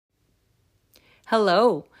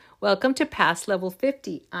Hello, welcome to Past Level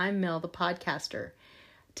 50. I'm Mel, the podcaster.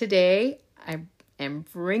 Today, I am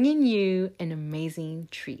bringing you an amazing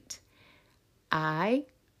treat. I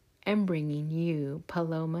am bringing you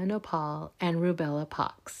Paloma Nopal and Rubella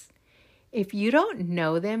Pox. If you don't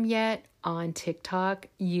know them yet on TikTok,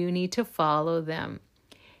 you need to follow them.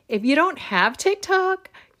 If you don't have TikTok,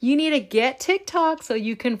 you need to get TikTok so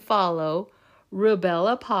you can follow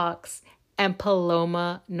Rubella Pox and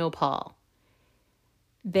Paloma Nopal.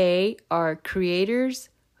 They are creators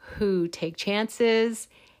who take chances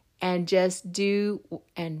and just do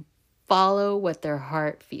and follow what their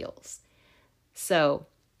heart feels. So,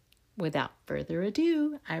 without further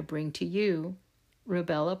ado, I bring to you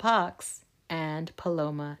Rubella Pox and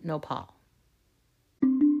Paloma Nopal.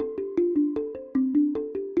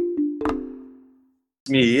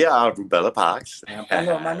 Me, Rubella Pox. And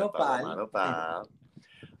Paloma Nopal. Paloma Nopal.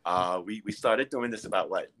 We started doing this about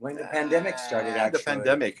what? When the pandemic started, actually. The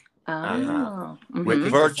pandemic. Oh. With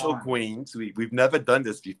virtual queens. We've never done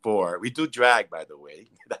this before. We do drag, by the way.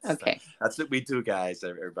 That's what we do, guys.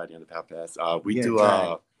 Everybody on the podcast.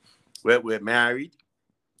 We're married.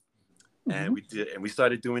 And we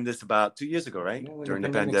started doing this about 2 years ago, right? Yeah, during the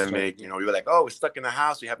pandemic. We were like, we're stuck in the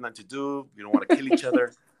house. We have nothing to do. We don't want to kill each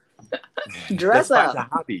other. Dress up. Let's find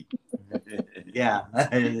a hobby. Yeah.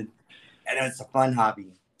 And it's a fun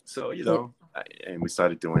hobby. So, and we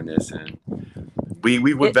started doing this, and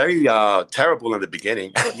we were very terrible in the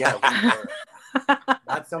beginning. Yeah, we were.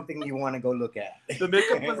 That's something you want to go look at. The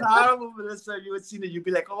makeup was horrible, Melissa. You would see it, you'd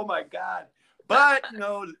be like, oh my God. But,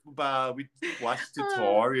 we watched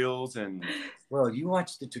tutorials and... Well, you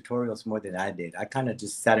watched the tutorials more than I did. I kind of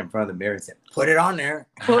just sat in front of the mirror and said, put it on there.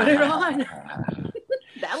 Put it on.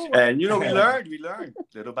 And, we learned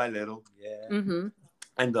little by little. Yeah. Mm-hmm.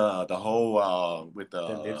 And the whole, with the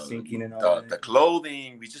lip syncing and all the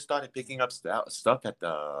clothing, we just started picking up stuff at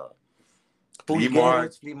the flea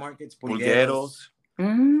markets, pulgueros.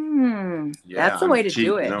 That's the way to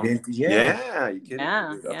do it. Yeah. You can.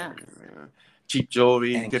 Yeah. Cheap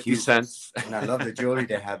jewelry, and 50 cute. cents. And I love the jewelry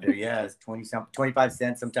they have there. Yeah, it's 25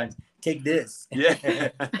 cents sometimes. Take this. Yeah.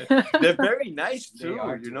 They're very nice too.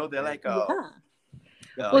 They're like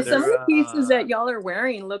well, some of the pieces that y'all are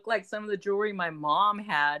wearing look like some of the jewelry my mom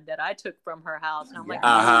had that I took from her house. And I'm like,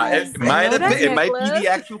 it might be the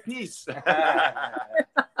actual piece.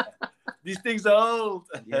 These things are old.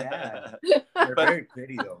 Yeah. They're very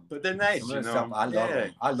pretty though. But they're nice, I love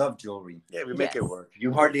them. I love jewelry. Yeah, we make it work.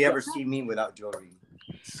 You hardly ever see me without jewelry.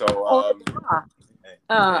 So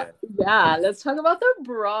let's talk about the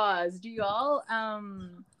bras. Do y'all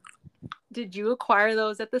did you acquire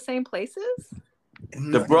those at the same places?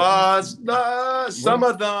 The bras, some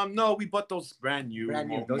of them. No, we bought those brand new.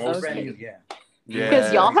 Those are brand new, yeah.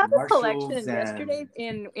 Because y'all have a Marshalls collection yesterday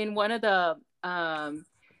in one of the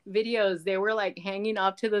videos. They were like hanging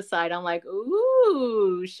off to the side. I'm like,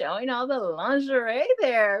 ooh, showing all the lingerie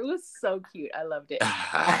there. It was so cute. I loved it.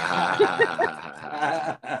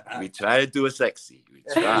 We try to do it sexy. We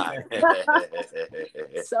try.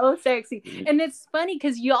 So sexy. And it's funny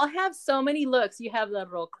because y'all have so many looks. You have the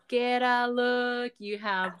rockera look. You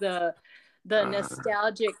have the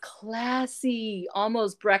nostalgic, classy,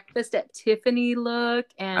 almost breakfast at Tiffany look.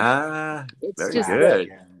 And it's just good.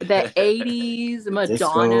 The 80s,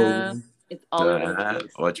 Madonna. It's all over.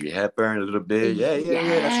 Audrey Hepburn a little bit. Yeah,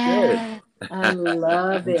 that's good. I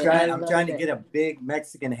love it. I'm trying to get a big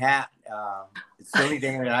Mexican hat. It's the only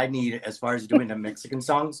thing that I need as far as doing the Mexican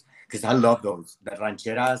songs, because I love those. The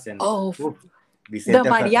rancheras and Vicente the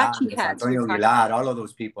mariachi Fernández, hats. Antonio Aguilar, all of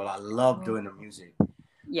those people. I love doing the music.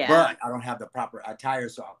 Yeah. But I don't have the proper attire,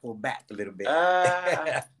 so I'll pull back a little bit.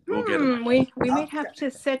 We'll get them. We might have to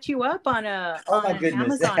set you up on an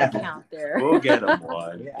Amazon account there. We'll get them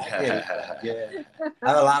one. Yeah. I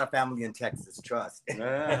have a lot of family in Texas, trust.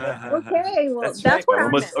 Okay, well, that's right. where I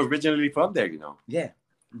I'm was at. originally from there, Yeah.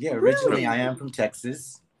 Originally, Really? I am from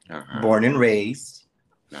Texas, born and raised.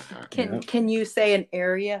 Can you say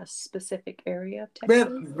a specific area of Texas?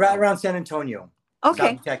 Right around San Antonio.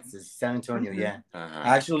 Okay. South Texas, San Antonio, yeah. Uh-huh.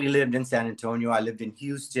 I actually lived in San Antonio. I lived in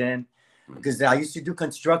Houston because I used to do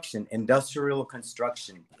industrial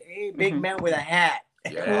construction. Hey, big man with a hat.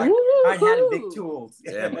 Yeah. I had big tools.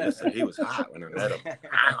 Yeah, Melissa, he was hot when I met him.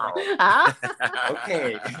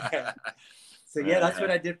 Okay. So that's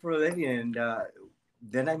what I did for a living, and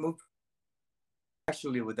then I moved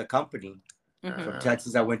actually with a company from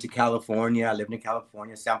Texas. I went to California. I lived in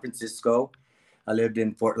California, San Francisco. I lived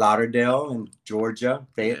in Fort Lauderdale and Georgia,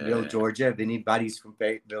 Fayetteville, Georgia. If anybody's from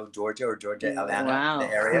Fayetteville, Georgia, or Georgia, Atlanta,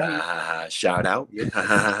 the area. Shout out.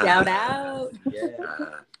 Shout out.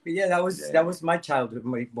 Yeah. Yeah, that was my childhood,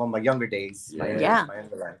 my younger days. My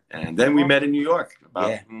younger life. And then we met in New York.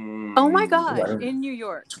 Oh my gosh, in New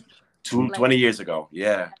York. 20 years ago.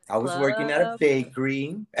 Yeah. I was working at a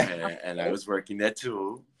bakery. And I was working there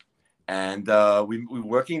too. And we were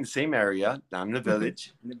working in the same area down in the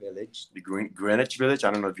village. In the village. The Greenwich Village. I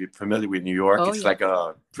don't know if you're familiar with New York. It's like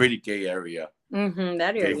a pretty gay area. Mm-hmm,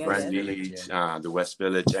 that area. Gay friendly, the West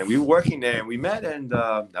Village. And we were working there and we met and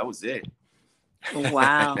that was it.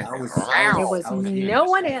 Wow. There was no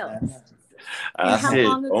one else. I said,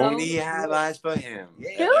 only have eyes for him.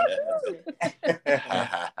 Yeah.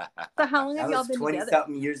 So how long have y'all been 20 together?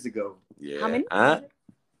 Something years ago. Yeah. How many?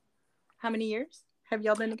 How many years have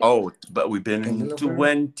y'all been together? Oh, but we've been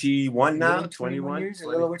 21 now. 21 years, a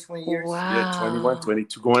little over 20 years. Wow. Yeah, 21,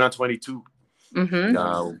 22, going on 22.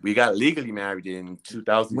 Mm-hmm. We got legally married in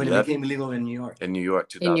 2011. When it became legal in New York. In New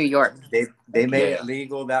York, In New York. They made it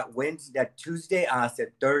legal that Tuesday. I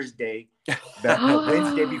said Thursday. The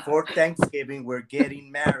Wednesday before Thanksgiving, we're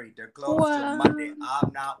getting married. They're closed till Monday.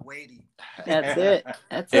 I'm not waiting. That's it.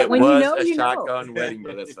 That's it. When was you know, a you shotgun know. wedding,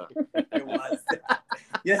 Melissa. It was.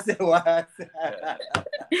 Yes, it was.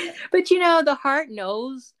 But you know, the heart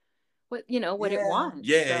knows what it wants.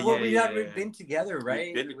 Yeah, Well, we haven't been together,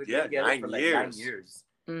 right? We've been together 9 for like years. 9 years.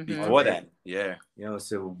 Before that, You know,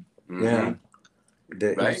 so right?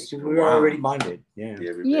 we were already bonded. Yeah.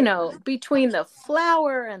 You know, between the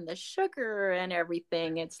flour and the sugar and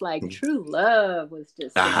everything, it's like true love was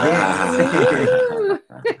just. I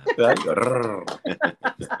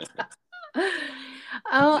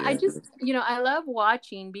just, I love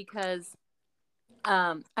watching because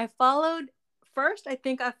I followed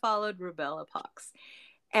Rubella Pox.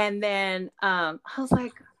 And then I was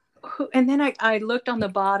like, and then I looked on the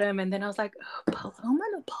bottom and then I was like, Paloma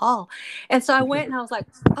Nepal. And so I went and I was like,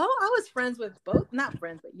 I was friends with not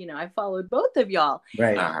friends, but I followed both of y'all.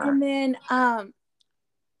 Right. And then I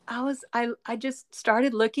just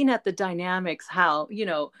started looking at the dynamics, how,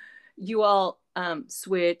 you all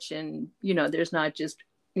switch and, there's not just,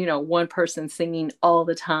 one person singing all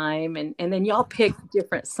the time. And then y'all pick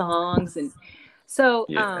different songs. And so,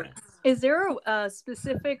 is there a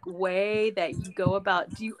specific way that you go about?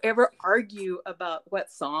 Do you ever argue about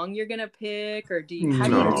what song you're gonna pick, or how do you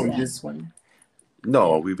do this one?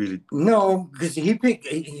 No, we really because he picked.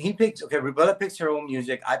 Okay, Rubella picks her own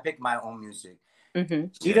music. I pick my own music. Mm-hmm.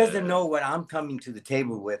 She doesn't know what I'm coming to the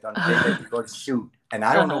table with on the day that we go to shoot, and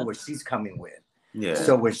I don't know what she's coming with. Yeah.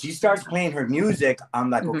 So when she starts playing her music, I'm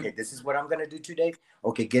like, okay, this is what I'm gonna do today.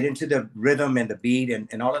 Okay, get into the rhythm and the beat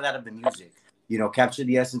and all of that of the music. Capture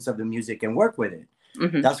the essence of the music and work with it.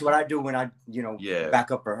 Mm-hmm. That's what I do when I, back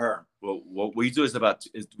up for her. Well, what we do is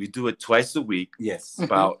we do it twice a week. Yes.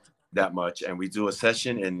 About that much. And we do a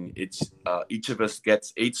session and it's, each of us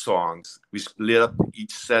gets 8 songs. We split up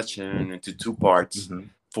each session into 2 parts,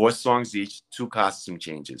 4 songs each, 2 costume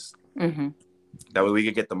changes. Mm-hmm. That way we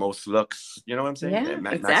can get the most looks, you know what I'm saying? Yeah,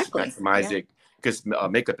 exactly. Maximize it. Because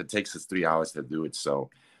makeup, it takes us 3 hours to do it. So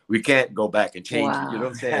we can't go back and change it, you know what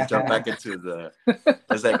I'm saying? Jump back into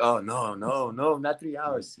it's like, oh, no, not 3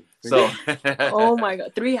 hours. So. Oh my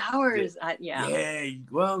God, 3 hours. Yeah,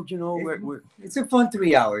 well, we're it's a fun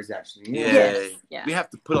 3 hours, actually. Yeah. We have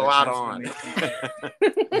to put a lot on.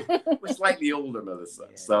 We're slightly older, Melissa.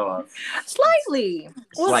 So. Slightly.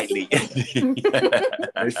 Slightly.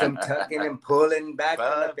 There's some tucking and pulling back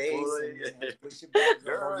on the base. Push it back,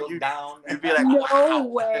 look down. You'd be like, no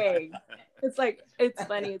way. It's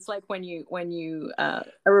funny. It's like when you I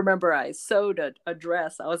remember I sewed a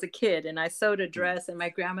dress. I was a kid and I sewed a dress and my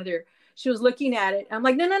grandmother, she was looking at it. I'm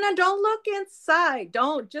like, no, don't look inside.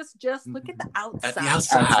 Don't just look at the outside. At the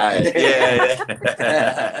outside.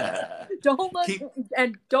 Yeah. Don't look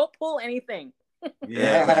and don't pull anything.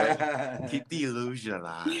 Yeah. Keep the illusion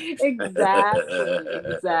alive. Exactly.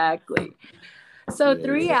 So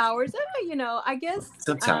 3 hours, I guess.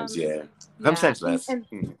 Sometimes, sometimes less.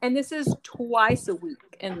 And this is twice a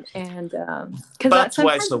week, and about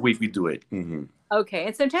twice a week we do it. Mm-hmm. Okay,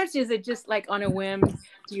 and sometimes is it just like on a whim?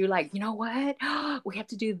 Do you like, what? We have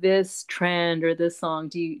to do this trend or this song.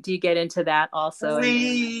 Do you get into that also?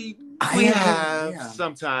 We have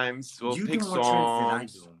sometimes we'll pick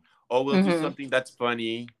songs, or we'll do something that's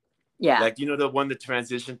funny. Yeah. Like, the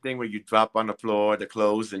transition thing where you drop on the floor, the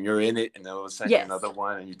clothes, and you're in it, and then all of a sudden another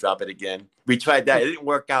one, and you drop it again. We tried that. It didn't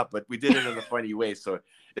work out, but we did it in a funny way. So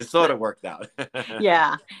it sort of worked out.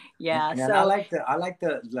 Yeah. And so I like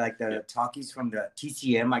the talkies from the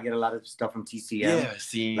TCM. I get a lot of stuff from TCM. Yeah,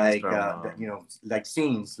 scenes. Like, like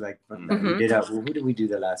scenes. Like we did, who did we do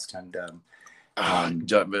the last time?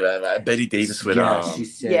 Betty Davis with she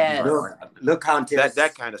said, look Countess.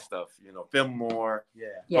 That kind of stuff, you know, Fillmore. Yeah.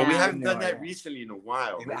 But we haven't done that recently in a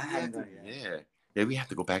while. Yeah, we have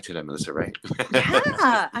to go back to that, Melissa, right?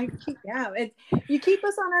 You keep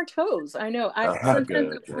us on our toes. I know.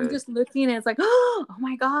 Sometimes I'm just looking and it's like, oh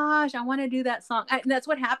my gosh, I want to do that song. And that's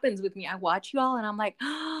what happens with me. I watch you all and I'm like,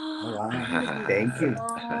 thank you.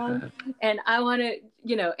 And I want to,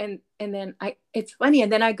 you know, and then it's funny.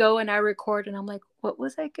 And then I go and I record and I'm like, what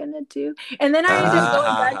was I going to do? And then I end up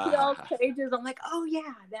going back to all pages. I'm like, oh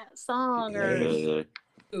yeah, that song.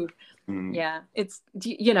 Yeah, it's,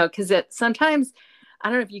 you know, because sometimes, I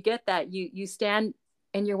don't know if you get that, you stand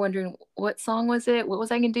and you're wondering, what song was it? What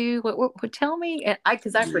was I gonna do? What tell me? And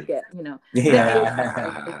because I forget, you know.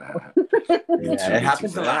 Yeah. It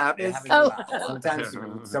happens a lot. Sometimes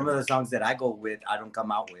some of the songs that I go with, I don't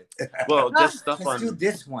come out with. Well, just stuff let's do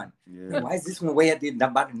this one. Yeah. Why is this one way at the end?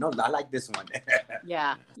 No, I like this one.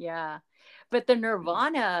 Yeah. But the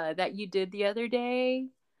Nirvana that you did the other day.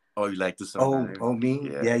 Oh, you like the song? Oh,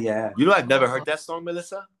 me? Yeah. You know, I've never heard that song,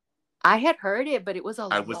 Melissa. I had heard it, but it was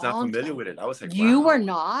I was not familiar with it. I was like, you were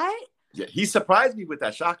not? Yeah, he surprised me with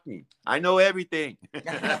that. Shocked me. I know everything.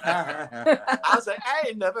 I was like, I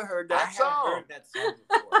ain't never heard that song. I heard that song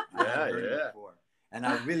before. And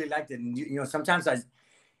I really liked it. And you know, sometimes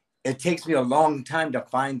it takes me a long time to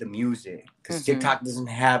find the music because TikTok doesn't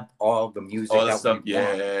have all the music. All the stuff.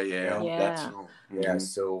 Yeah.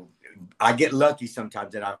 So I get lucky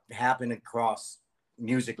sometimes that I happen across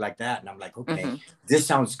music like that, and I'm like, okay, this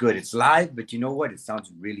sounds good. It's live, but you know what? It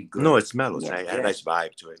sounds really good. No, it's mellow. Yeah. It had a nice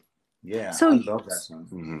vibe to it. Yeah, so I love that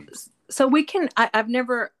song. So we can. I've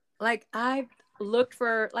never I've looked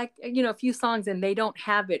for you know, a few songs and they don't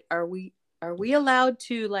have it. Are we allowed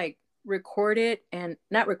to record it and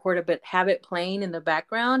not record it, but have it playing in the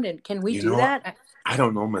background? And can we do that? I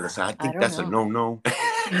don't know, Melissa. I think that's a no.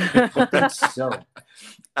 So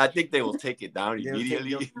I think they will take it down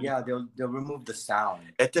immediately. They'll remove the sound.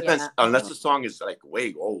 It depends, unless the song is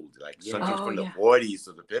way old, something from the 40s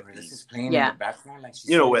or the 50s. This is playing in the background,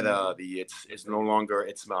 you know, where it's no longer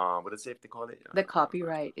what is it they call it? The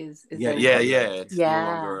copyright is it's no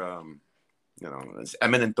longer you know, it's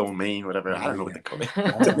eminent domain, whatever. I don't know what they call it.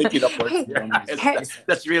 To make it up.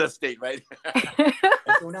 That's real estate, right?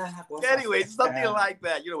 Anyway, something like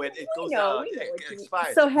that. You know, it goes out. It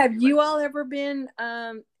expires. So have you all ever been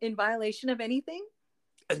in violation of anything?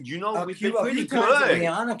 And you know, we've been pretty good.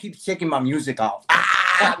 Rihanna keeps checking my music off.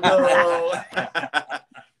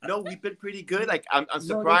 No, we've been pretty good. I'm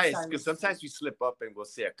surprised because sometimes we slip up and we'll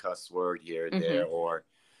say a cuss word here and there, or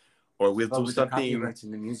we'll do something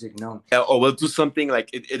in the music, or we'll do something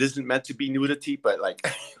it isn't meant to be nudity, but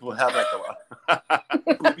we'll have a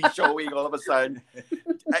movie showing all of a sudden.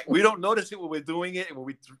 We don't notice it when we're doing it and when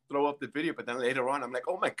we throw up the video, but then later on I'm like,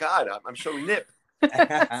 oh my god, I'm showing nip.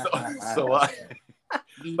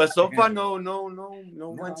 But so far no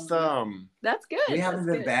one's that's good. We haven't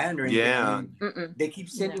been banned or anything. Yeah. They keep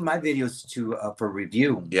sending my videos to for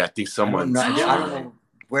review. Yeah, I think someone I don't know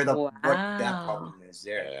where what that problem is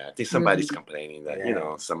there. Yeah, I think somebody's complaining that, you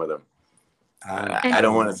know, some of them. I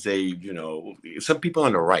don't want to say, you know, some people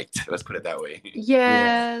on the right. Let's put it that way.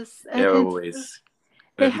 Yes. They're always.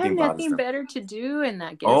 They had nothing better to do in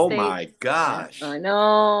that. My gosh. I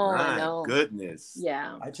know. My goodness.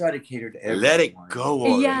 Yeah. I try to cater to everyone. Let it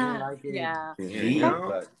go. Yeah. You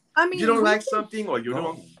know? I mean, you don't like something or you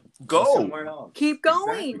don't go somewhere else. Keep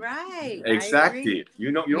going, right? Exactly.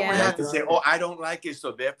 You don't have to say, oh, I don't like it,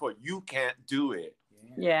 so therefore you can't do it.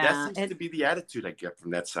 Yeah, that seems to be the attitude I get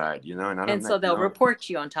from that side, you know. And so they'll report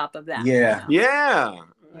you on top of that. Yeah.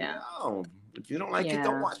 No, if you don't like it,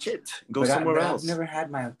 don't watch it. Go somewhere else. I've never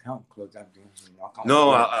had my account closed.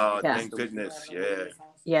 Thank goodness.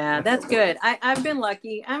 Yeah, that's good. I've been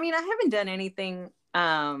lucky. I mean, I haven't done anything.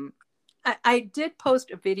 I did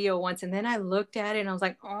post a video once, and then I looked at it, and I was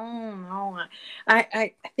like, oh no,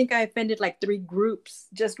 I think I offended 3 groups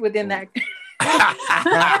just within that. You know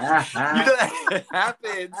that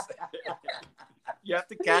happens. You have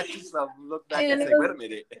to catch yourself, look back and say, wait a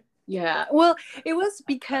minute. Yeah, well, it was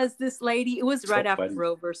because this lady, it was right after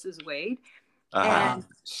Roe versus Wade. And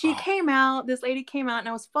she came out, this lady came out, and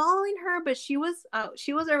I was following her, but she was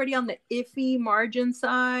already on the iffy margin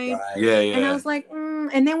side. Right. Yeah. And I was like,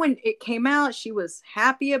 and then when it came out, she was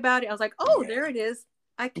happy about it. I was like, oh, there it is.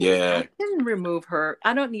 I can remove her.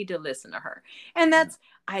 I don't need to listen to her. And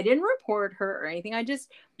I didn't report her or anything.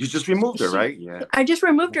 You just removed her, right? Yeah. I just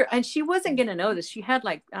removed her, and she wasn't going to know this. She had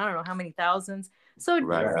I don't know how many thousands. So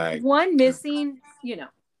one missing, you know.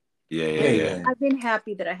 Yeah. I've been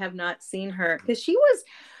happy that I have not seen her because she was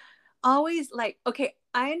always okay,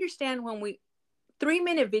 I understand when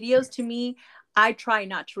 3-minute videos to me, I try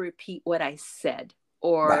not to repeat what I said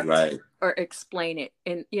or or explain it.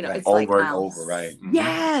 And, you know, it's over like and over, right?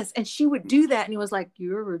 Yes. And she would do that. And it was like,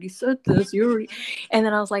 you already said this. And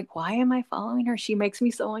then I was like, why am I following her? She makes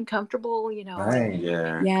me so uncomfortable, you know? Right.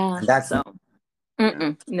 Yeah. And that's so.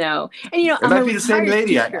 No. And, you know, it might be the same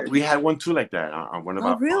lady. We had one too like that. One of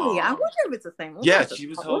Oh, really? I wonder if it's the same one. Yeah, she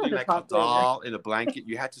was holding like a doll in a blanket.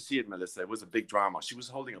 You had to see it, Melissa. It was a big drama. She was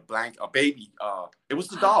holding a baby. It was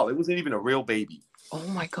the doll. It wasn't even a real baby. Oh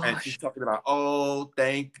my gosh. And she's talking about, oh,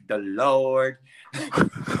 thank the Lord.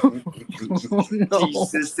 No.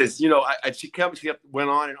 Jesus, you know, she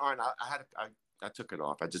went on and on. I took it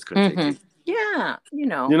off. I just couldn't take it. Yeah, you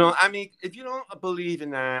know. You know, I mean, if you don't believe in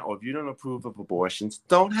that, or if you don't approve of abortions,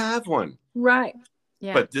 don't have one. Right.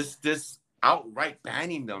 Yeah. But this outright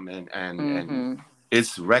banning them and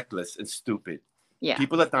it's reckless and stupid. Yeah.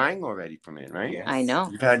 People are dying already from it, right? Yes. I know.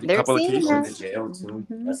 You've had a couple of cases in jail too.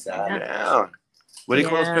 That's sad. Yeah. What do you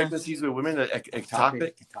call those pregnancies with women?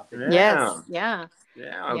 Ectopic? Yes. Yeah.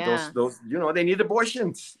 Yeah. Those, you know, they need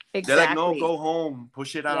abortions. Exactly. They're like, no, go home.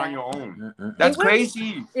 Push it out on your own. That's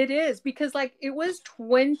crazy. It is, because like it was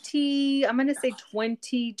 22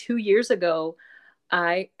 years ago,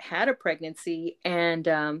 I had a pregnancy, and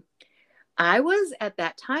I was at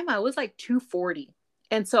that time, I was like 240.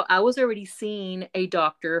 And so I was already seeing a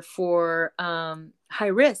doctor for high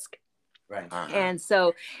risk. Right. And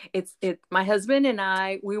so my husband and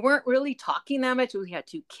I, we weren't really talking that much. We had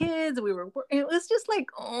 2 kids. It was just like,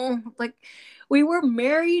 we were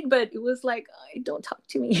married, but it was like, don't talk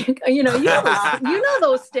to me. you know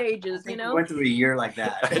those stages, you know. We went through a year like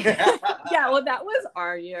that. Yeah, well, that was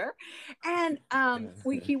our year. And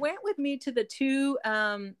he went with me to the 2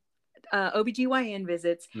 OBGYN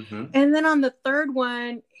visits. And then on the 3rd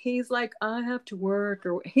one, he's like, I have to work,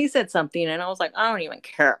 or he said something, and I was like, I don't even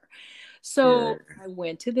care. So I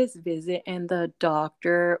went to this visit, and the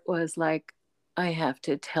doctor was like, I have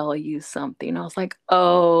to tell you something. I was like,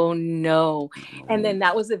 oh no. And then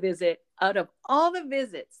that was the visit, out of all the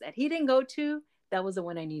visits that he didn't go to, that was the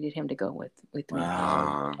one I needed him to go with me.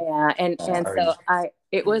 Wow. Yeah. And so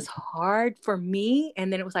it was hard for me.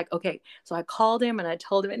 And then it was like, okay, so I called him and I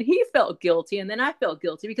told him, and he felt guilty. And then I felt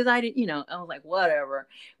guilty because I didn't, I was like, whatever,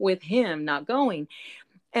 with him not going.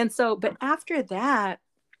 And so, but after that,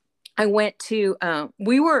 I went to,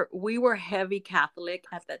 we were heavy Catholic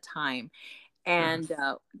at the time. And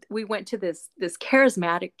we went to this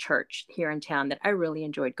charismatic church here in town that I really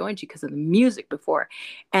enjoyed going to because of the music before.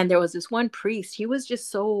 And there was this one priest. He was just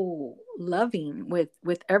so loving with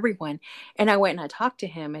everyone. And I went and I talked to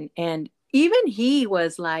him. And even he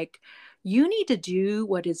was like, you need to do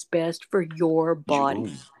what is best for your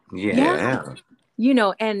body. Yeah.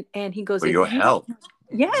 And he goes, for your health.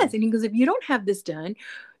 Yes. And he goes, if you don't have this done,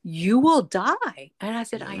 you will die. And I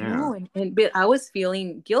said, I know. But I was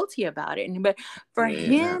feeling guilty about it. But for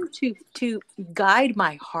him to guide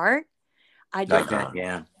my heart, I did that.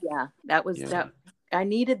 Yeah. That was that. I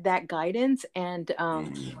needed that guidance, and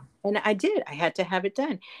I did. I had to have it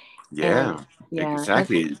done. Yeah.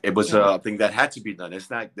 Exactly. It was a thing that had to be done. It's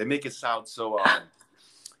not, they make it sound so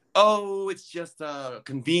oh, it's just a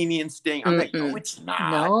convenience thing. I'm like, no, it's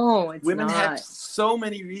not. No, it's Women not. have so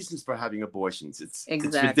many reasons for having abortions. It's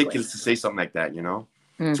ridiculous to say something like that,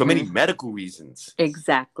 So many medical reasons.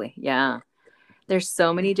 Exactly. Yeah. There's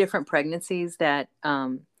so many different pregnancies that,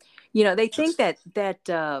 they think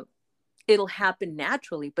that it'll happen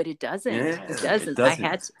naturally, but it doesn't. It doesn't. I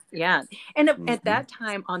had to, And at that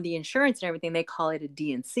time on the insurance and everything, they call it a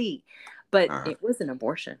D&C, but it was an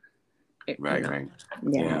abortion. Right.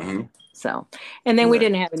 Yeah. So, and then we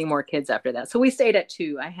didn't have any more kids after that. So we stayed at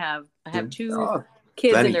 2. I have 2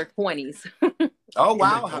 kids in their 20s. Oh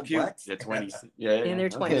wow, how cute! They're 20s. Yeah, in their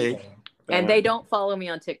 20s. Okay. And they don't follow me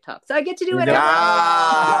on TikTok, so I get to do it.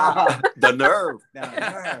 The nerve.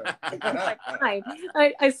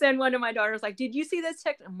 I send one of my daughters like, "Did you see this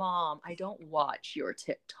TikTok, Mom? I don't watch your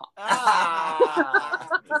TikTok."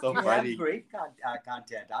 That's so funny. Great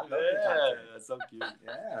content. I love the content. That's so cute.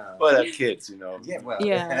 Yeah. Well, they're kids, Yeah. Well.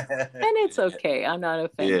 Yeah. And it's okay. I'm not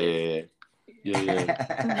offended.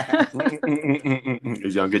 Yeah. The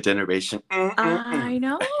younger generation. I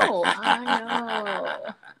know.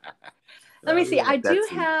 Let me see. I do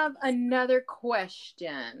have another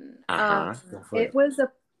question. It was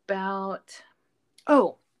about,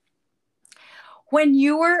 when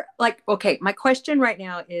you were like, okay, my question right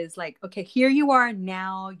now is like, okay, here you are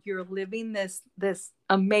now, you're living this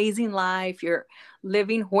amazing life. You're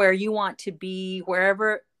living where you want to be,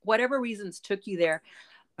 whatever reasons took you there.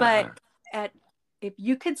 But if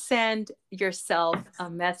you could send yourself a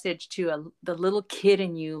message to the little kid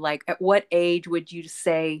in you, like at what age would you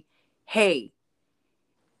say, hey,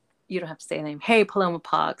 you don't have to say the name, hey, Paloma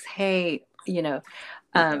Pox, hey, Rubella.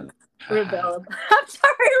 I'm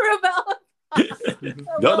sorry, Rubella.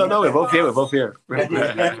 No, we're both here.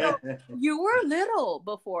 You were little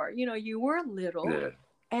before, you were little. Yeah.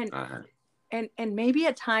 And maybe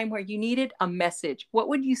a time where you needed a message. What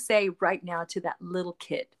would you say right now to that little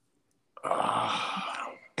kid?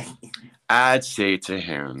 I'd say to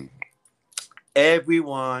him,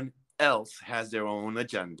 everyone else has their own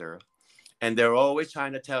agenda, and they're always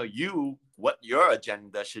trying to tell you what your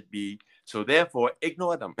agenda should be. So therefore,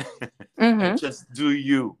 ignore them. And just do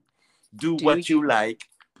you. Do what you like.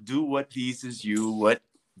 Do what pleases you, what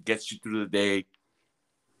gets you through the day.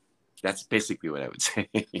 That's basically what I would say.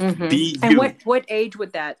 Be and you. What age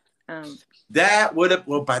would that? That would have,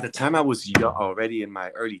 well, by the time I was young, already in my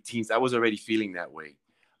early teens, I was already feeling that way.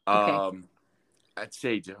 Okay. I'd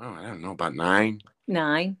say, I don't know, about 9.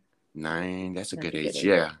 9. That's a good age.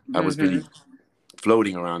 Yeah. I was really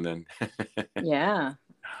floating around then. Yeah.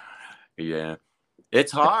 Yeah.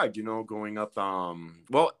 It's hard, growing up.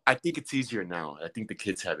 Well, I think it's easier now. I think the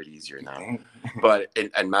kids have it easier now. But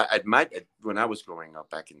when I was growing up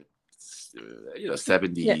back in the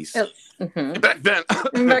 70s. Yeah. Back then.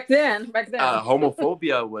 back then.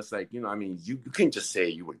 Homophobia was like, you couldn't just say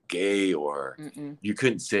you were gay, or you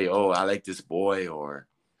couldn't say, oh, I like this boy, or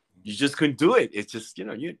you just couldn't do it. It's just,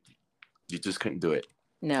 you just couldn't do it.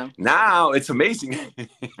 No. Now it's amazing.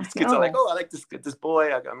 These kids are like, oh, I like this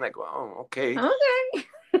boy. I'm like, well, okay. Okay.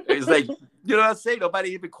 It's like, what I'm saying?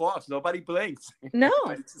 Nobody even coughs. Nobody blinks. No.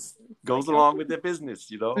 Everybody just goes along with their business,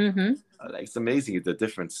 Like, it's amazing the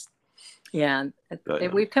difference. Yeah.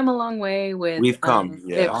 We've come a long way with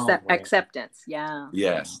acceptance. Yeah.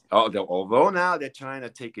 Yes. Although now they're trying to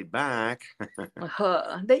take it back.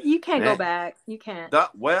 You can't go back. You can't.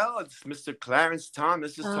 It's Mr. Clarence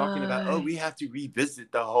Thomas is talking about, we have to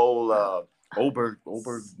revisit the whole Ober,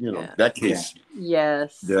 that case.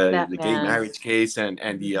 Yes. The gay marriage case and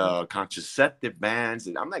the contraceptive bans.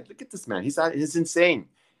 And I'm like, look at this man. He's insane.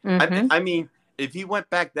 I mean, if he went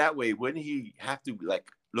back that way, wouldn't he have to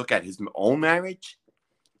look at his own marriage?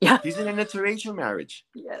 Yeah. He's in an interracial marriage.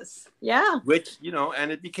 Yes. Yeah. Which, and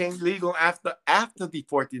it became legal after the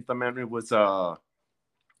 14th Amendment was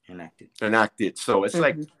enacted. So it's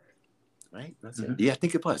like, right? That's it. Yeah, I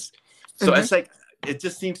think it was. So it's like, it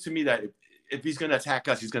just seems to me that if he's going to attack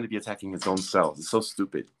us, he's going to be attacking his own self. It's so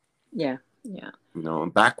stupid. Yeah. Yeah.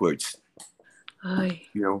 And backwards.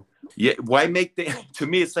 Yeah. Why to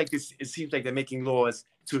me, it's like this, it seems like they're making laws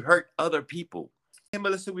to hurt other people. Hey,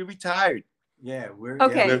 Melissa, we retired. Yeah, we're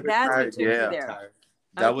that's what took you there.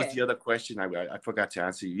 That was the other question I forgot to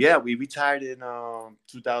answer you. Yeah, we retired in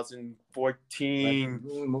 2014.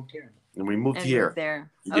 We moved here. And we moved here. There.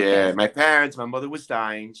 Yeah, my mother was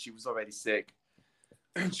dying. She was already sick.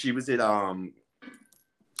 She was at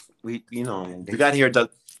we got here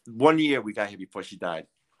 1 year we got here before she died.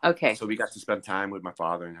 Okay. So we got to spend time with my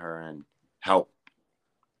father and her and help.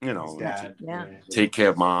 Dad, take care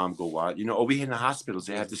of mom, go out. Over here in the hospitals,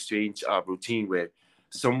 they have this strange routine where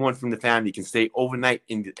someone from the family can stay overnight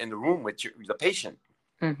in the room with the patient.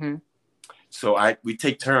 Mm-hmm. So we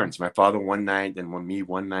take turns. My father one night, and me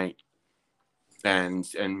one night,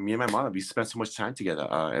 and me and my mother, we spent so much time together.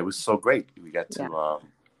 It was so great. We got to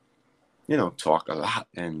talk a lot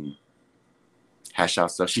and hash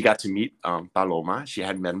out stuff. She got to meet Paloma. She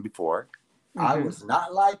hadn't met him before. I was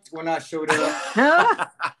not liked when I showed up.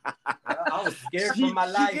 I was scared for my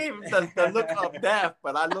life. She gave him the look of death,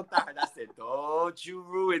 but I looked at her and I said, don't you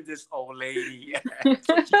ruin this old lady. So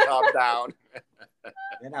she calmed down.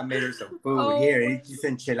 Then I made her some food. Here, eat this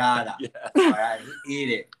enchilada. Yeah. All right, eat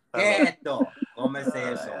it. Esto. Cómese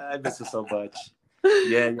eso. I miss her so much.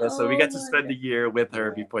 Yeah. So we got to spend the year with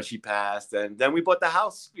her before she passed. And then we bought the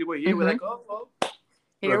house. We were here. We're like,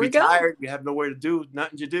 here we're retired. We have nowhere to do.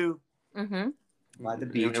 Nothing to do. By the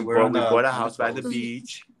beach. We bought a house by the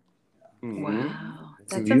beach. Wow,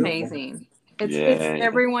 that's amazing. It's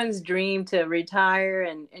everyone's dream to retire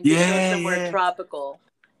and go somewhere tropical.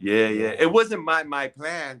 Yeah. It wasn't my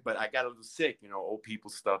plan, but I got a little sick, old people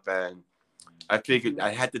stuff, and I figured I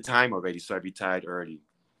had the time already, so I retired early.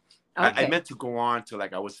 Okay. I meant to go on to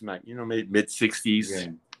I was maybe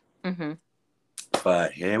mid-60s. Yeah.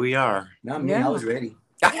 But here we are. Not me. I was ready.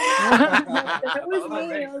 That was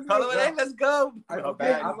me. Let's go.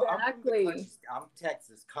 Exactly. I'm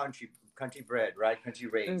Texas, country bred, right? Country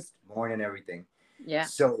raised, born and everything. Yeah.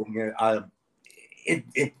 So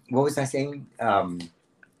what was I saying?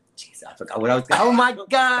 Jeez, I forgot what I was saying. Oh my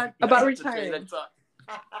God! About retiring.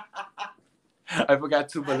 I forgot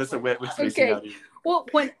to, Melissa. We're spacing out here. Well,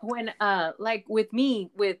 when like with me,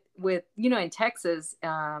 with in Texas,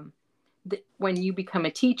 when you become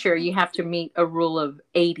a teacher, you have to meet a rule of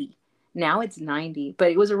 80. Now it's 90,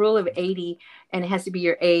 but it was a rule of 80, and it has to be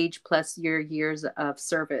your age plus your years of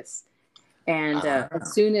service. And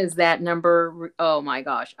as soon as that number, oh my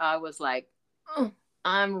gosh, I was like, oh,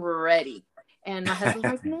 I'm ready. And my husband's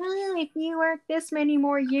like, no, if you work this many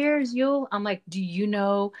more years, I'm like, do you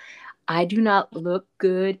know, I do not look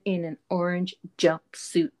good in an orange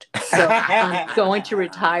jumpsuit. So I'm going to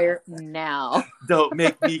retire now. Don't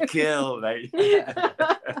make me kill. Right?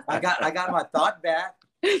 I got my thought back.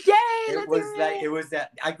 Yay! It was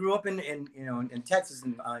that I grew up in Texas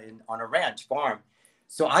on a ranch farm.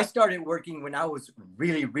 So I started working when I was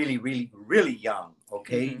really, really, really, really young.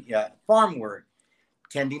 Okay. Mm-hmm. Yeah. Farm work,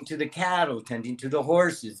 tending to the cattle, tending to the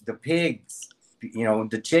horses, the pigs,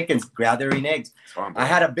 the chickens, gathering eggs. I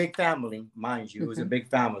had a big family, mind you, it was a big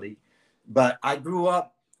family, but I grew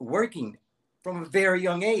up working from a very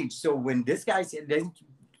young age. So when this guy said,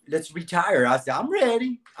 let's retire, I said, I'm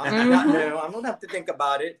ready. I don't have to think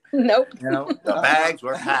about it. Nope. The bags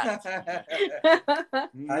were packed.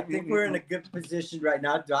 I think we're in a good position right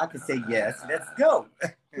now. I can say yes. Let's go.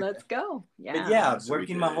 Let's go. Yeah. But yeah,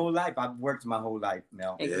 working my whole life. I've worked my whole life,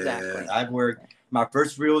 Mel. Exactly. I've worked. My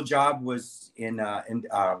first real job was in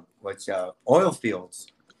oil fields.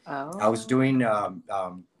 Oh. I was doing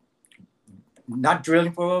not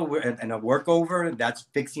drilling for oil and a workover. That's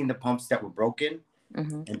fixing the pumps that were broken.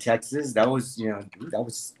 In Texas. I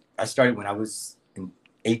started when I was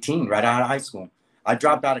 18, right out of high school. I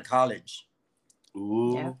dropped out of college.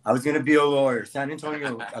 Ooh. Yeah. I was going to be a lawyer. San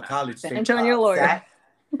Antonio College. San Antonio lawyer.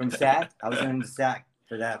 From SAC. I was in the SAC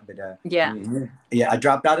for that. But yeah, I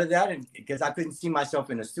dropped out of that because I couldn't see myself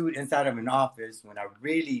in a suit inside of an office when I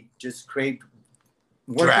really just craved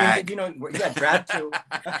working. Drag. Drag too.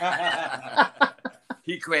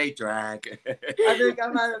 He craved drag. I think I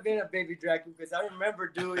might have been a baby drag because I remember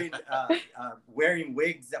doing wearing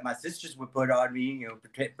wigs that my sisters would put on me,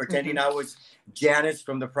 pretending I was Janice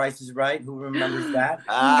from The Price is Right. Who remembers that?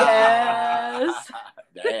 Yes.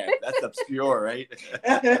 Damn, that's obscure, right?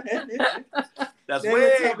 That's they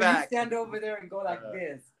way back. You stand over there and go like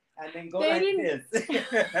this, and then go like this.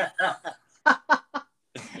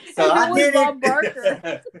 So I did Bob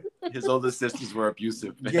Barker. His older sisters were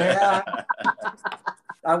abusive. Yeah.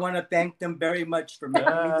 I want to thank them very much for making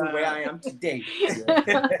me the way I am today.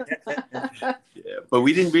 Yeah, but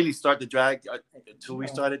we didn't really start the drag until we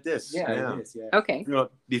started this. Yeah. It is, yeah. Okay.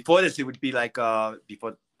 Before this, it would be like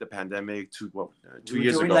before the pandemic, 2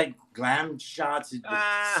 years ago. Like glam shots,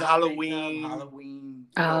 Halloween,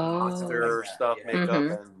 monster stuff,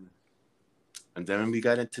 makeup, and then we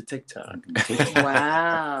got into TikTok.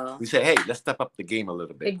 Wow. We said, hey, let's step up the game a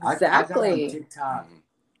little bit. Exactly. I got on TikTok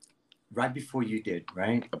right before you did,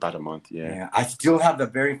 right? About a month, yeah. I still have the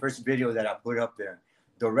very first video that I put up there.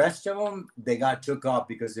 The rest of them, they got took off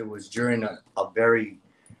because it was during a very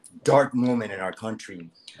dark moment in our country.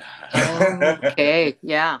 Okay,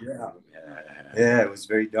 yeah. Yeah, it was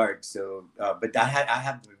very dark. So, but I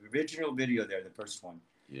have the original video there, the first one.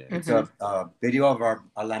 Yeah. It's a video of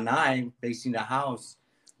a lanai facing the house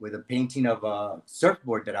with a painting of a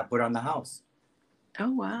surfboard that I put on the house.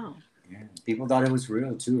 Oh, wow. Yeah. People thought it was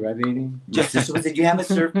real too, right, baby? My sister was, did you have a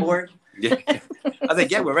surfboard? Yeah. I was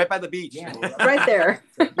like, yeah, we're right by the beach. Yeah, right there.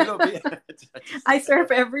 I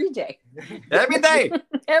surf every day. Every day.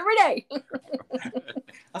 Every day.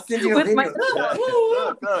 I'll send you a video.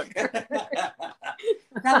 Look.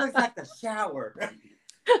 That looks like the shower.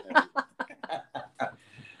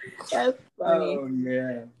 That's funny. Oh,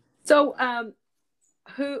 yeah. So,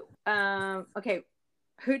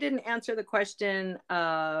 who didn't answer the question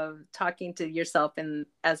of talking to yourself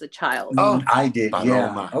as a child? Oh, I did.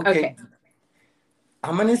 Paloma. Yeah. Okay.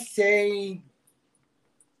 I'm going to say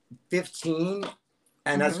 15.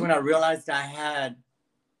 And that's when I realized I had,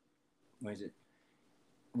 what is it?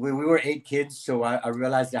 We were 8 kids. So I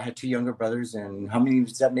realized I had 2 younger brothers. And how many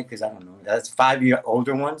does that make? Because I don't know. That's 5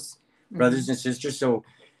 older ones, brothers and sisters. So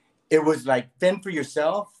it was like fend for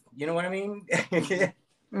yourself. You know what I mean?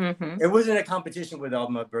 It wasn't a competition with all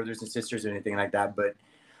my brothers and sisters or anything like that, but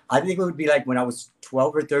I think it would be like when I was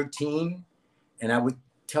 12 or 13, and I would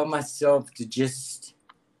tell myself to just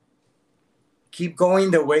keep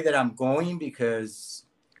going the way that I'm going because,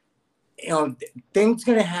 things are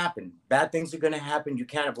going to happen. Bad things are going to happen. You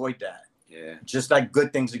can't avoid that. Yeah. Just like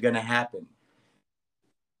good things are going to happen.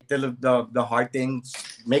 The hard things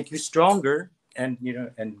make you stronger and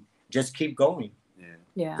just keep going.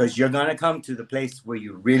 Yeah. Because you're going to come to the place where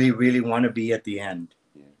you really, really want to be at the end.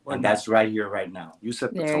 And that's right here, right now. You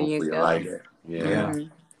set the tone for your life. Yeah. Mm-hmm.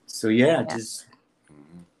 So just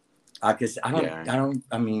I guess I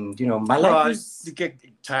mean, my life is. I get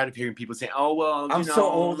tired of hearing people saying, "Oh well, I'm so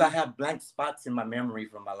old. I have blank spots in my memory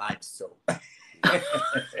from my life." So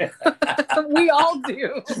we all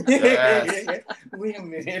do. Yes. Wait a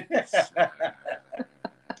minute.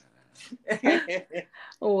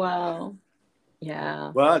 Wow.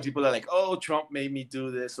 Yeah. Well, people are like, "Oh, Trump made me do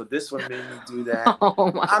this, or this one made me do that."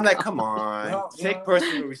 I'm like, "Come on, take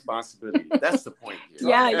personal responsibility." That's the point here.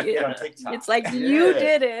 Yeah, it's like you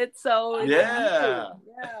did it, so yeah.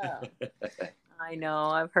 I know,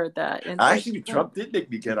 I've heard that. And actually, Trump did make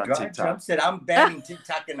me get on TikTok. Trump said, "I'm banning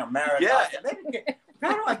TikTok in America." Yeah.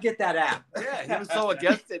 How do I get that app? Yeah, he was so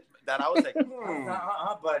against it that I was like,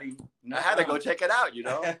 buddy. I had to go check it out,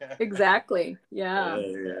 Exactly. Yeah.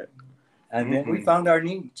 And then we found our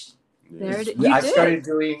niche. We started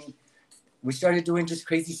doing just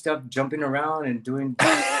crazy stuff, jumping around and doing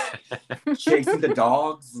chasing the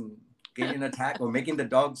dogs and getting attacked or making the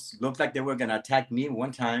dogs look like they were gonna attack me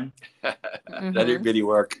one time. That didn't really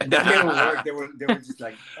work. That didn't work. They were just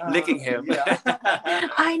like licking him. Yeah.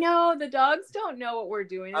 I know the dogs don't know what we're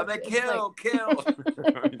doing. I'm like, kill.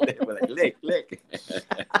 They were like, lick.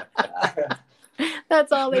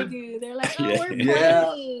 That's all they do. They're like, oh, we're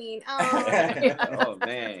playing. Oh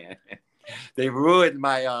man. They ruined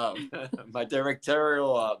my my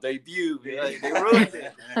directorial debut. They ruined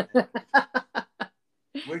it.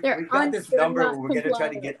 We got this number. We're going to try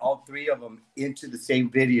to get all three of them into the same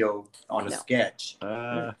video on a sketch.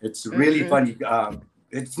 It's really funny.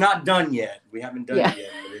 It's not done yet. We haven't done it yet.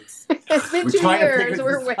 But it's been 2 years.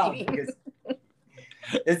 We're waiting.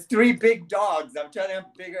 It's 3 big dogs. I'm trying to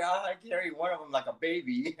figure out how to carry one of them like a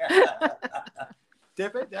baby.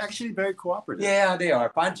 They're actually very cooperative. Yeah, they are.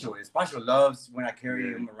 Pancho loves when I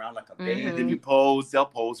carry him around like a baby. And then you pose. They'll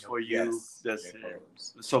pose for you. Yes,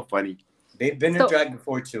 it's so funny. They've been in drag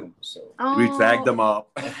before too. So we dragged them up.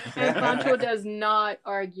 And Pancho does not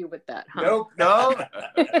argue with that, huh? No.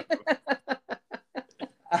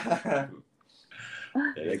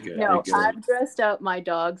 No, I've dressed up my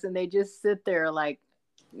dogs and they just sit there like,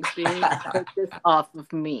 take this off of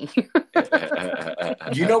me. We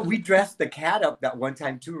dressed the cat up that one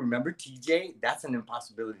time too. Remember TJ? That's an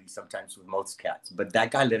impossibility sometimes with most cats. But that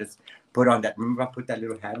guy let us put on that. Remember I put that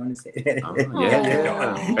little hat on his head? And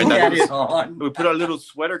we put a little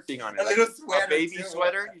sweater thing on it. A baby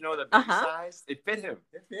sweater, the baby size. It fit him.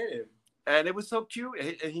 And it was so cute.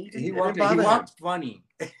 And he walked funny.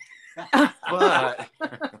 But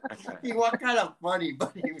he walked kind of funny,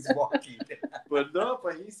 but he was walking. But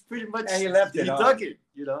he's pretty much. And he left it. He dug it.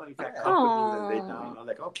 He got comfortable and laid down. I'm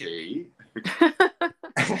like, okay.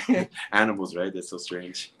 Animals, right? They're so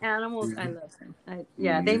strange. Animals, I love them.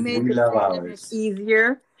 They made the pandemic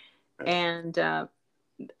easier, and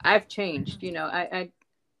I've changed.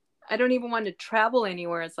 I don't even want to travel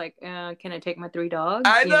anywhere. It's like, can I take my 3 dogs?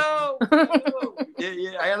 I know.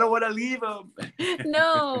 I don't want to leave them.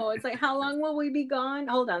 No, it's like, how long will we be gone?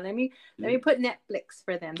 Hold on, let me put Netflix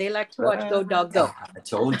for them. They like to watch Go Dog Go. I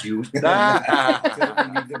told you. Leave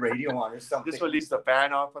the radio on or something. Just release the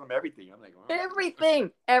fan off on them. Everything. I'm like,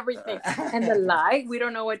 everything, and the light. We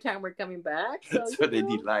don't know what time we're coming back. So they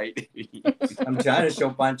need light. I'm trying to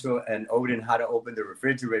show Pancho and Odin how to open the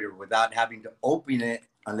refrigerator without having to open it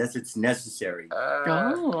unless it's necessary.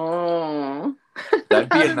 That'd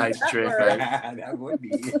be a nice trick, right? That would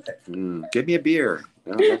be. Give me a beer.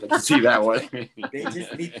 I'd like to see that one. They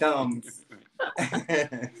just need thumbs.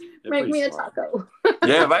 Make me a taco.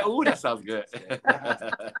 Yeah, right. Ooh, that sounds good.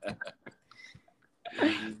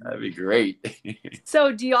 That'd be great.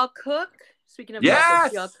 So, do y'all cook? Speaking of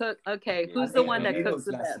tacos, do y'all cook? Okay, who's the one that cooks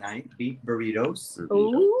the best? Last night, beef burritos.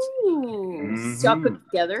 Ooh. So y'all cook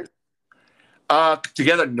together?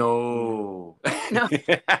 Together, no.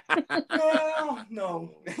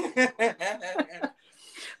 No.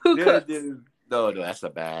 Who cooks? No, that's a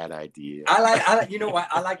bad idea. I like. You know what?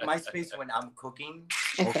 I like my space when I'm cooking.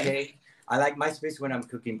 Okay. I like my space when I'm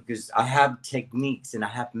cooking because I have techniques and I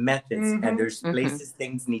have methods and there's places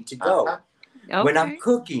things need to go. Okay. When I'm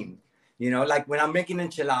cooking, like when I'm making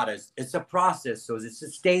enchiladas, it's a process. So it's a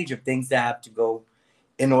stage of things that have to go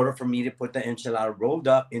in order for me to put the enchilada rolled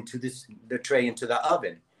up into the tray into the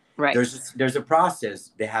oven. Right. There's a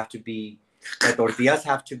process. The tortillas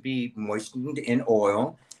have to be moistened in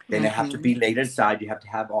oil. Then they have to be laid aside. You have to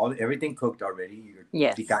have everything cooked already.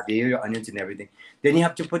 Your picadillo, your onions and everything. Then you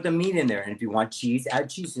have to put the meat in there. And if you want cheese, add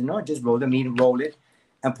cheese. Just roll the meat, roll it,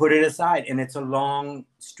 and put it aside. And it's a long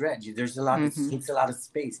stretch. There's a lot. It takes a lot of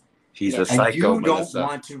space. He's a psycho. And you don't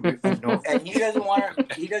want to know, and he doesn't want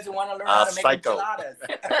to learn how to make enchiladas.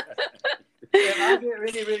 If I get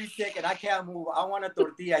really, really sick and I can't move, I want a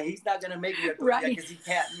tortilla. He's not gonna make me a tortilla because he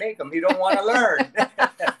can't make them. He don't want to learn.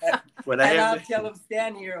 And I'll tell him,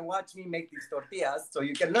 stand here and watch me make these tortillas so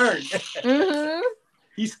you can learn. Mm-hmm.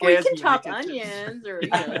 He scares me. Chop onions, or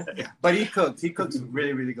but he cooks. He cooks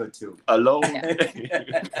really, really good too. Alone.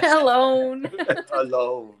 Alone.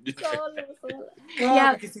 Alone.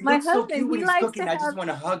 Yeah, because he my looks husband, so cute when he he's likes cooking. I just want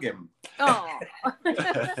to hug him. Oh.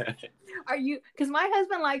 Are you? Because my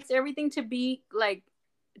husband likes everything to be like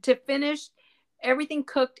to finish everything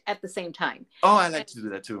cooked at the same time. Oh, I like to do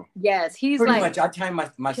that too. Yes, he's pretty like much. I time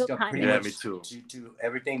my stuff pretty much. Me too. To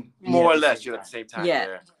everything more or less. You're at the same time.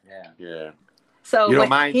 Yeah. So you don't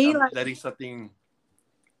mind letting something.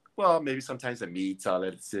 Well, maybe sometimes the meats I'll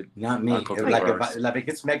let it sit. Not me. Like if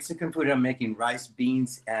it's Mexican food, I'm making rice,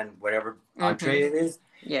 beans, and whatever entree it is.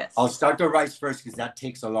 Yes. I'll start the rice first because that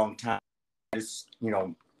takes a long time. Just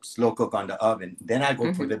slow cook on the oven. Then I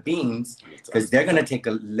go for the beans because they're gonna take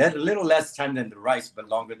a little less time than the rice, but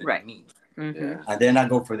longer than the meat. Mm-hmm. And then I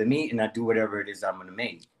go for the meat and I do whatever it is I'm gonna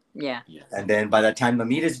make. Yeah. And then by the time the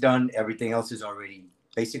meat is done, everything else is already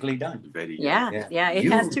basically done. Ready. Yeah.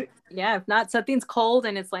 It has to. Yeah. If not, something's cold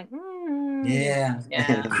and it's like. Yeah.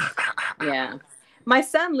 My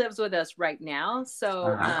son lives with us right now,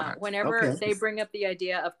 so whenever they bring up the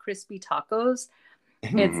idea of crispy tacos,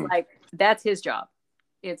 it's like that's his job.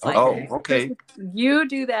 It's like, you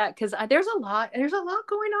do that because there's a lot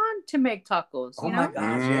going on to make tacos. You know? My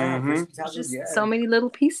gosh, It's just so many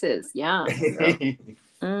little pieces. Yeah.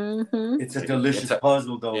 It's a delicious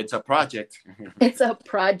puzzle, though. It's a project. It's a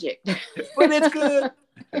project, but it's good.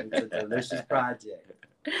 It's a delicious project.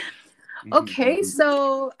 Okay,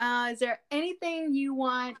 so is there anything you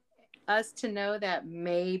want us to know that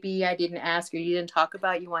maybe I didn't ask or you didn't talk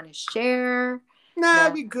about? You want to share? Nah,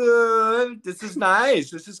 we good. This is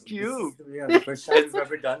nice. This is cute. The first time we've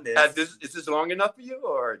ever done this. Is this long enough for you,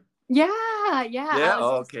 or? Yeah.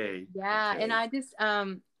 Okay. Yeah, and I just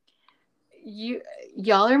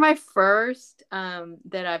y'all are my first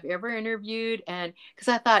that I've ever interviewed, and because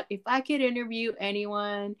I thought if I could interview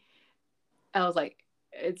anyone, I was like,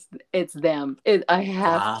 it's them. I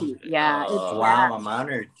have to. Yeah. Wow, I'm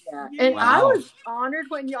honored. Yeah. And I was honored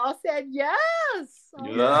when y'all said yes.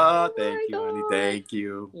 Thank you, honey. Thank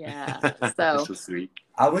you. Yeah. So sweet.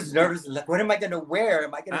 I was nervous. Like, what am I gonna wear?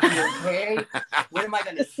 Am I gonna be okay? What am I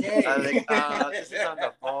gonna say? I was like, this is on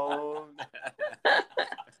the phone.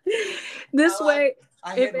 This way.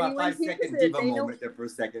 I hit my 5-second diva moment there for a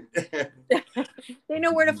second. They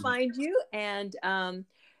know where to find you, and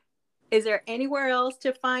is there anywhere else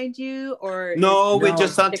to find you, or no? We're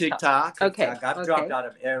just on TikTok. Okay, I've dropped out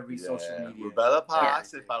of every social media. Rubella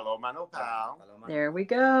Parks and Paloma Nopal. There we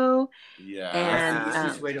go. Yeah, and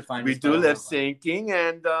this is way to find. We do lip syncing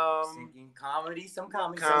and singing comedy, some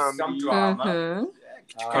drama.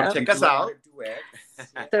 Come check us out.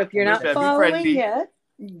 So if you're not following yet,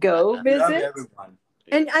 go visit.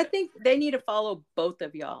 And I think they need to follow both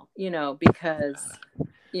of y'all. Because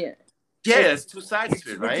it's two sides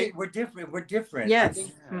to it, right? We're different. Yes.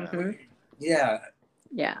 Yeah.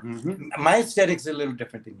 Mm-hmm. My aesthetic's a little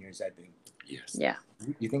different than yours, I think. Yes. Yeah.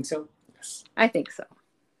 You think so? Yes. I think so.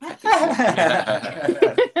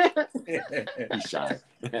 He's shy.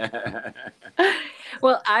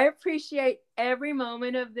 Well, I appreciate every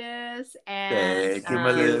moment of this. And thank you,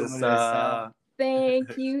 Melissa.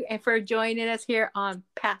 Thank you, and for joining us here on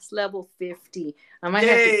Past Level 50. I might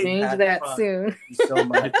have to change that soon. Thank you so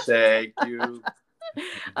much. Thank you.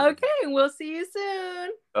 Okay, we'll see you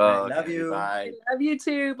soon. I love you. Bye. I love you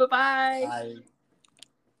too. Bye-bye. Bye.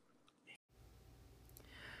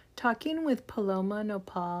 Talking with Paloma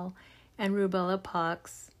Nopal and Rubella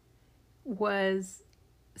Parks was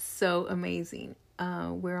so amazing.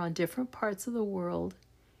 We're on different parts of the world,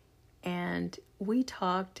 and we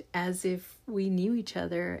talked as if we knew each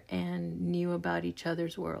other and knew about each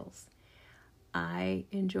other's worlds. I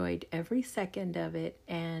enjoyed every second of it,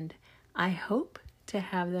 and I hope to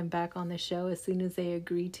have them back on the show as soon as they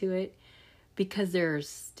agree to it, because there's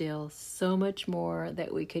still so much more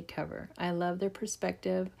that we could cover. I love their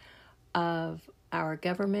perspective of our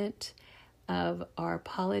government, of our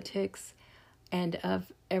politics, and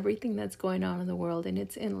of everything that's going on in the world, and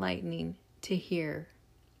it's enlightening to hear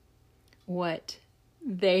what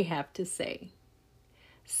they have to say.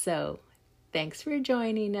 So, thanks for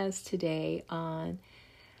joining us today on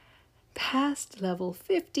Past Level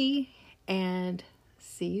 50, and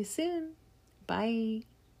see you soon. Bye.